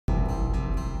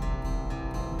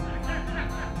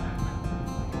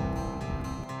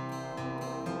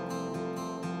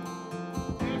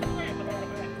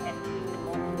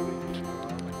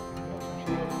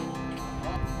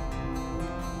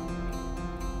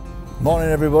Morning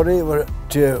everybody, we're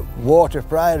at Warter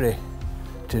Priory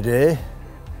today.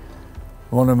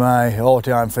 One of my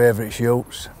all-time favourite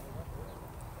shoots.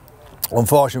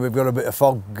 Unfortunately we've got a bit of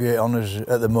fog on us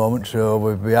at the moment, so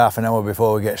we'll be half an hour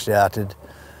before we get started.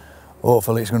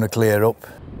 Hopefully it's going to clear up.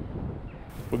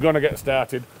 We're going to get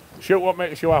started. Shoot what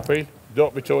makes you happy,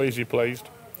 don't be too easy pleased.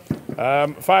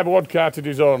 5-wad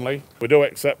cartridges only. We do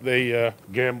accept the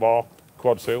Gamebore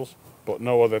quad seals, but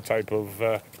no other type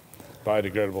of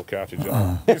biodegradable cartridge.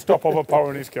 He stopped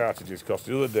overpowering his cartridges because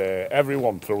the other day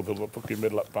everyone threw the fucking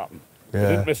middle-up pattern. Yeah. We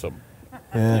didn't miss them.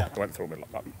 Yeah. Went through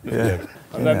middle-up pattern. Yeah.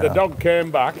 And then the dog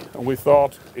came back and we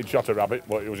thought he'd shot a rabbit,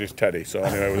 but it was his teddy. So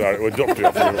anyway, it was all right. We ducked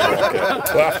it.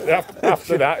 But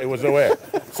after that, it was away.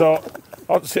 So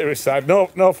on the serious side,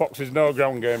 no foxes, no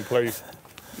ground game, please.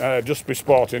 Just be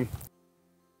sporting.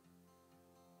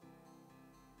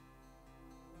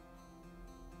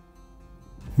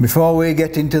 Before we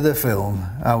get into the film,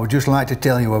 I would just like to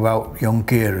tell you about young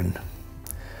Kieran,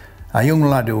 a young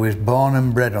lad who is born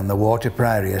and bred on the Warter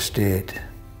Priory estate.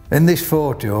 In this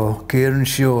photo, Kieran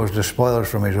shows the spoils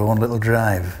from his own little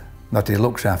drive that he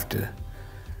looks after.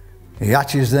 He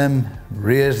hatches them,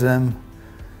 rears them,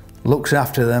 looks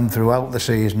after them throughout the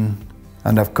season,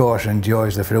 and of course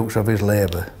enjoys the fruits of his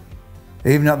labour.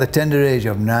 Even at the tender age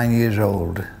of 9 years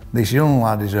old, this young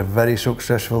lad is a very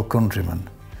successful countryman,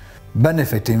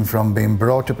 benefiting from being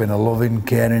brought up in a loving,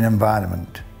 caring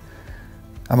environment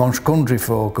amongst country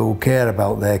folk who care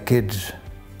about their kids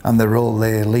and the role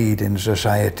they lead in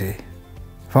society.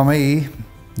 For me,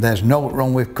 there's no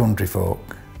wrong with country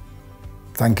folk.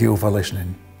 Thank you for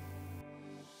listening.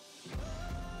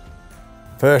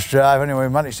 First drive anyway, we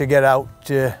managed to get out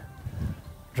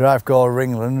drive called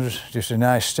Ringlands, just a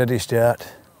nice steady start.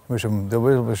 There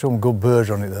will be some good birds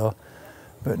on it though,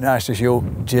 but nice to shoot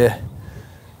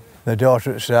the daughter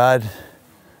at the side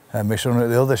and my son at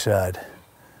the other side.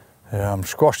 I'm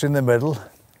squashed in the middle,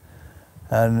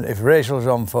 and if Rachel's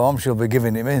on form she'll be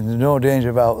giving it me, there's no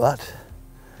danger about that.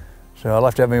 So I'll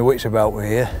have to have my wits about me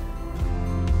here.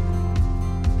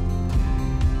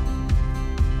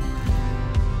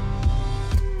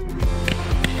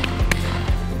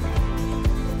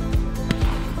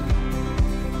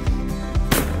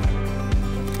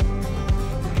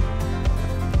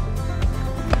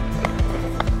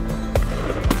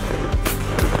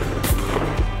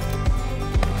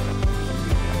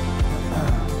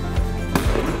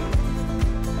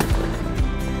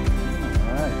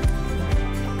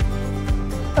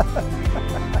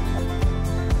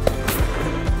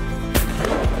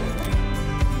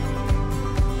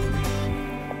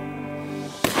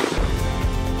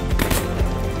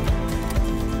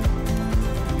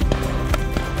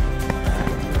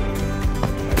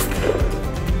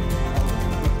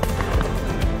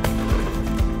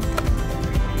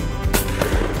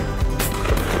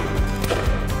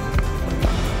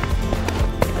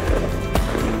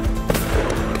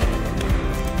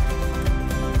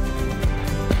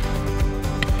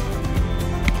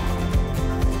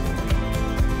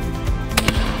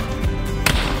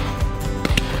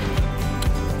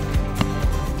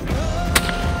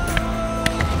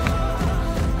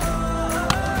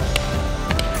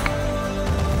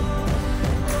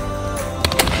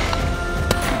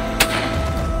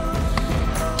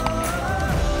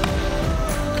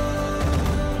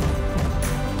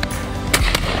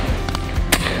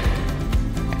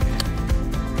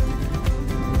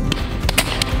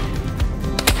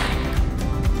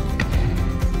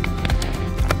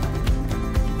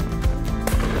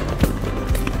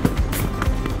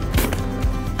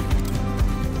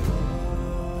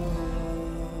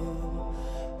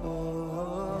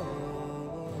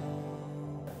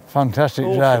 Fantastic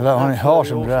drive, that one,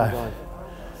 awesome drive.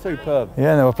 Superb.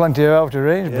 Yeah, there were plenty of out of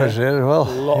range birds there as well.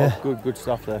 A lot of good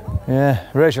stuff there. Yeah,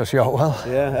 Rachel shot well.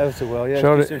 Yeah, ever so well, yeah,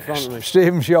 so just in front of me.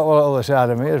 Stephen shot well on the other side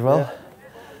of me as well.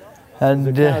 Yeah. And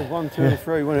the cows 1, 2 and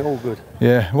 3, wasn't it all good?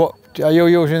 Yeah, what, are you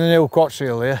using the new quad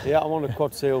seal there? Yeah, I'm on a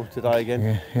quad seal today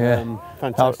again. Yeah.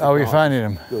 Fantastic. How are you finding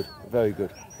them? Good, very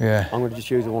good. Yeah. I'm going to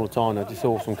just use them all the time, they're just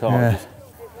awesome cartridges.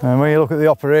 And when you look at the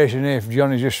operation here, if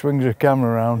Johnny just swings the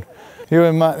camera around, you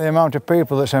and the amount of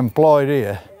people that's employed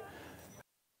here.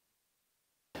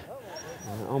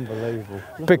 Unbelievable.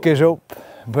 Pickers up,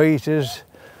 beaters.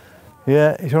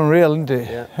 Yeah, it's unreal, isn't it?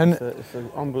 Yeah, and it's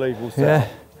an unbelievable setup.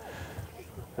 Yeah.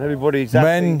 And everybody's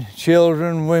men,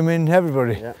 children, women,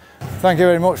 everybody. Yeah. Thank you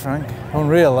very much, Frank.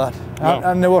 Unreal that. No.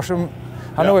 And there was some,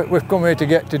 I know we've come here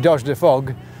to dodge the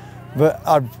fog, but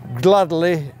I'd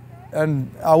gladly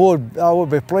and I would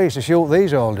be pleased to shoot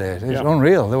these all day. It's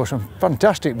unreal. There were some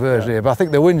fantastic birds here, but I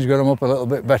think the wind's got them up a little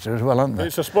bit better as well, hasn't they?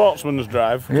 It's a sportsman's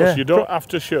drive, because you don't have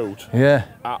to shoot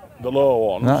at the low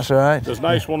ones. That's right. There's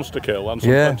nice ones to kill and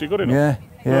some plenty good enough.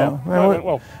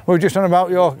 We're just on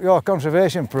about your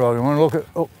conservation programme. When you look at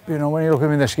when you look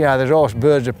up in the sky, there's all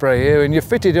birds of prey here, and you've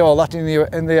fitted all that in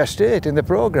the estate, in the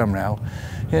programme now.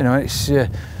 You know, it's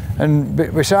and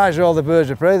besides all the birds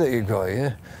of prey that you've got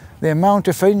here, the amount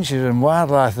of finches and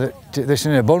wildlife that's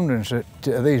in abundance at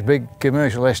these big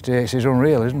commercial estates is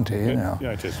unreal, isn't it? You know?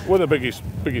 Yeah, it is. We're the biggest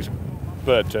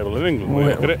bird table in England. When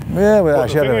you look at it. Yeah, without a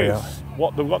shadow of a doubt.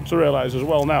 What they've got to realise as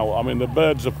well now, I mean, the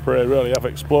birds of prey really have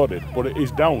exploded, but it is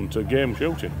down to game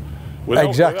shooting.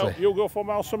 Exactly. You'll go 4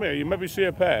 miles from here, you maybe see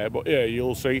a pair, but here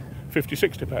you'll see 50,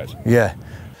 60 pairs. Yeah.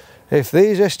 If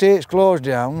these estates close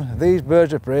down, these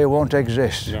birds of prey won't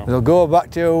exist. No. They'll go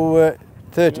back to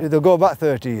 30. They'll go back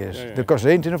 30 years because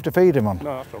there ain't enough to feed them on.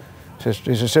 No, that's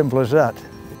true. It's as simple as that.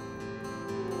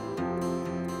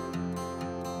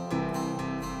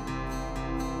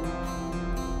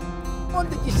 Oh,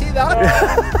 did you see that?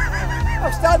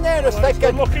 I'm standing there and I was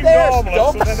thinking, looking there's gormless,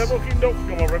 ducks. and then a looking duck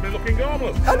come over and be looking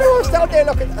gormless. I know, I was standing there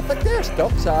looking, I think there's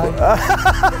ducks,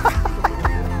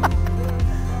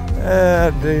 Oh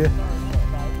dear.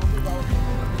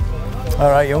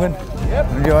 All right, young'un.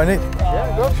 Yep. Enjoying it?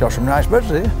 Yeah, good. Shot some nice birds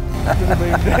here.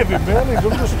 David Bailey's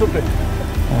understood it.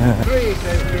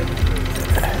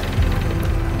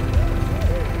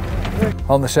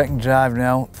 On the second drive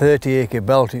now, 30-acre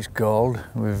belt it's called.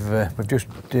 We've just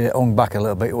hung back a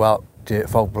little bit while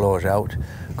fog blows out.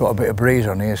 Got a bit of breeze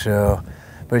on here,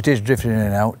 but it is drifting in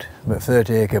and out. But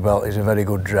 30-acre belt is a very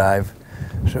good drive,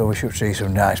 so we should see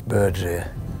some nice birds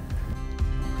here.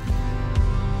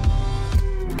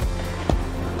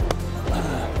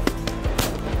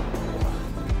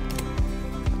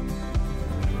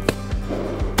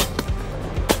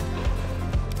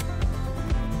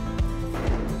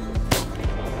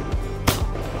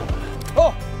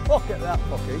 Look at that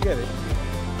fucker, get it.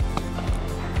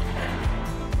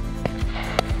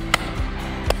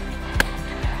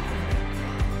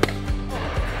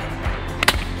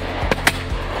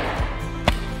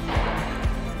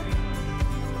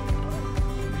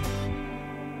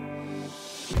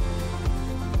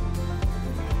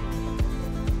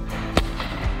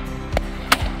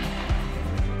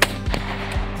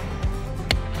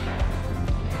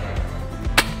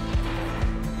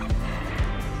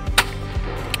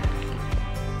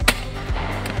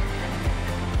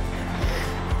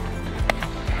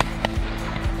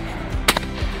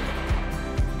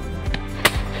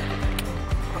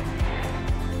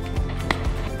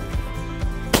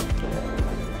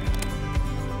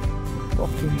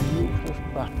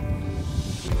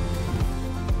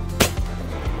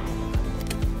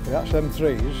 That's them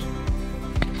threes.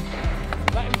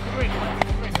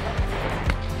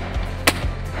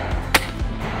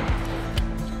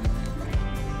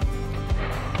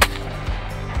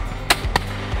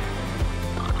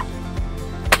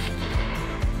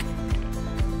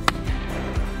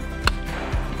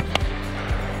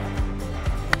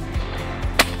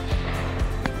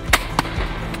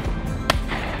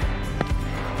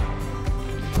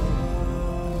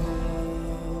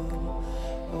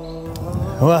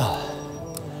 Well,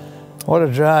 what a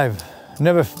drive.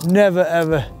 Never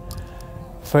ever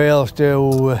fails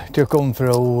to come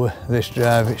through this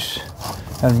drive.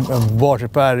 And Warter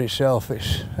Priory itself,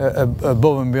 it's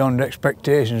above and beyond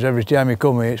expectations every time you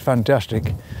come here. It's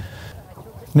fantastic.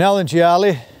 Now then,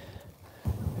 Charlie,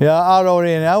 how old are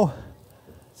you now?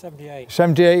 78.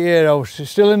 78-year-old,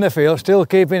 still in the field, still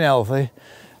keeping healthy,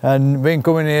 and been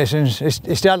coming here since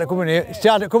he started coming here. He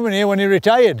started coming here when he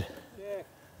retired.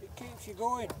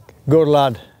 Going. Good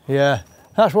lad, yeah.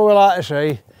 That's what we like to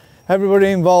see. Everybody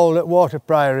involved at Warter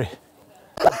Priory.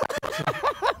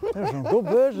 There's some good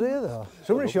birds there though.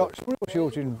 Somebody was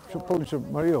shooting, pulling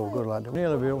some Mario, good lad.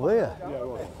 Nearly be up there.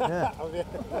 Yeah.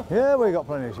 Yeah, we got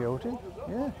plenty of shooting.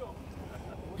 Yeah.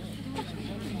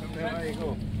 There you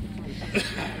go.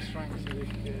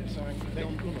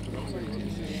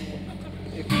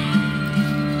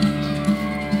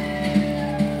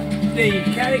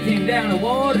 Carrie came down the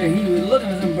water, he was looking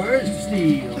for some birds to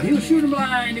steal. He was shooting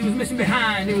blind, he was missing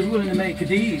behind, he was willing to make a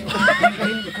deal. He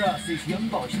came across this young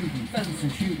boy shooting pheasants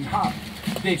and shooting hawks.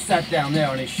 Dave sat down there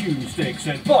on his shooting stick,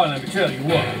 said, "Boy, let me tell you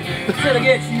what. Said, I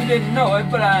guess you didn't know it,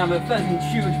 but I'm a pheasant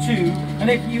shooter too. And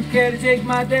if you care to take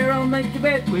my dare, I'll make the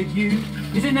bet with you.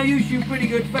 He said, now you shoot pretty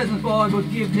good pheasants, boy,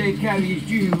 but give Carrie his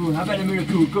due. I bet a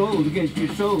miracle goes against your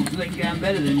soul, so they think I'm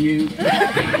better than you.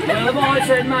 Well, the boy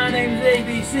said, my name's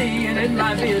ABC, and it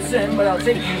might be a sin, but I'll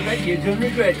take you bet you don't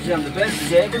regret, 'cause I'm the best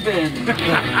there's ever been.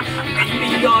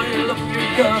 Me on your look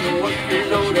your gun and work your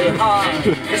loader hard.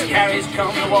 This Carrie's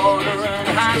come to water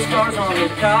and high scars on the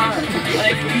car. And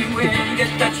if you win,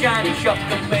 get that shiny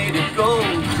shotgun made of gold.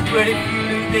 But if you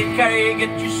lose, they Carrie,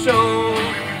 get your soul.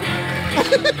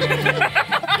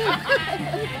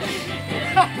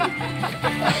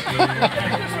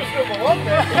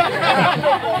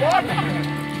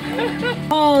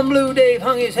 On Blue Dave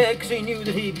hung his head 'cause he knew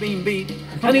that he'd been beat.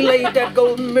 And he laid that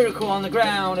golden miracle on the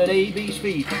ground at AB's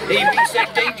feet. AB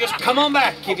said, Dave, just come on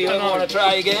back if you ever want to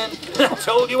try again. I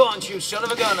told you once, you son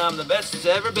of a gun, I'm the best it's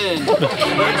ever been. Birds in the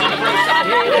place out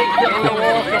here, they go to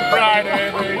walk on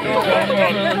Friday, they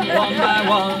go one by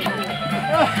one.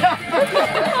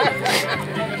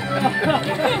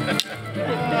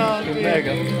 There you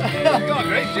go. God,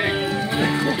 great jig.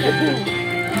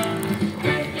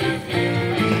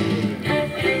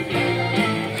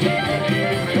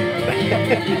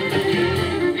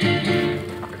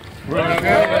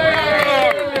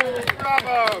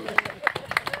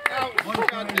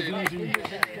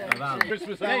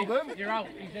 Christmas album. You're out,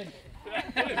 he's in.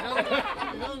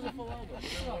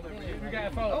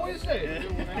 Oh, is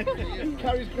it?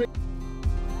 Carrie's great.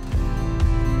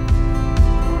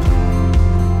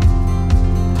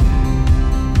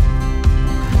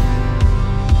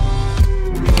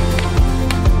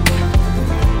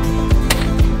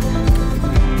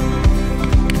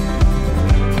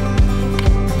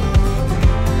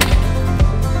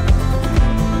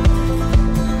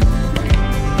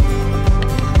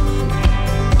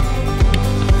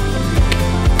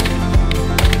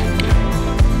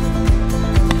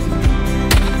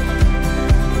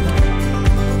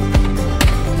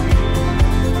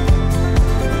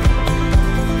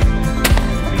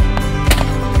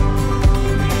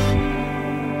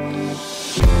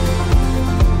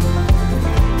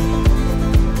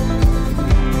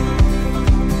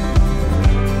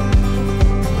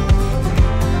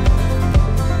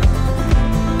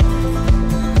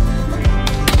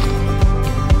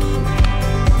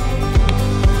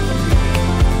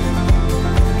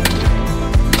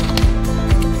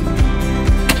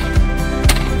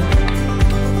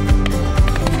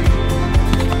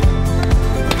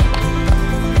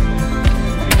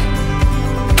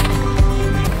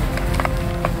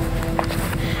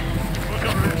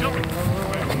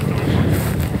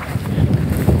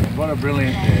 What a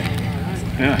brilliant day.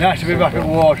 Yeah. Nice to be back at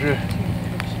Warter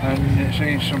and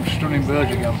seeing some stunning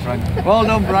birds again, Frank. Well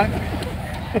done, Frank.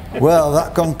 Well,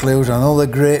 that concludes another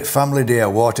great family day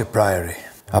at Warter Priory.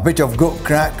 A bit of gut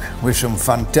crack with some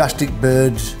fantastic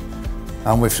birds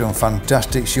and with some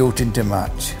fantastic shooting to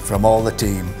match from all the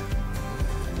team.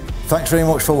 Thanks very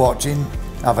much for watching.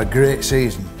 Have a great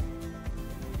season.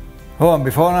 Oh, and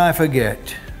before I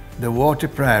forget, the Warter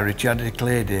Priory Charity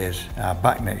Clay Days are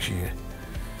back next year.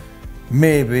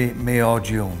 Maybe May or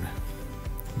June,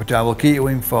 but I will keep you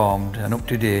informed and up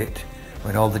to date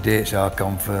when all the dates are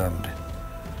confirmed.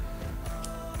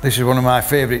 This is one of my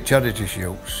favourite charity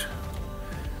shoots,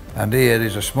 and here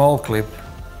is a small clip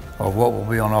of what will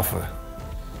be on offer.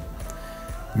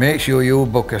 Make sure you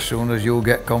book as soon as you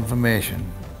get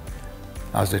confirmation,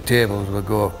 as the tables will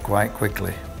go quite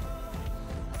quickly.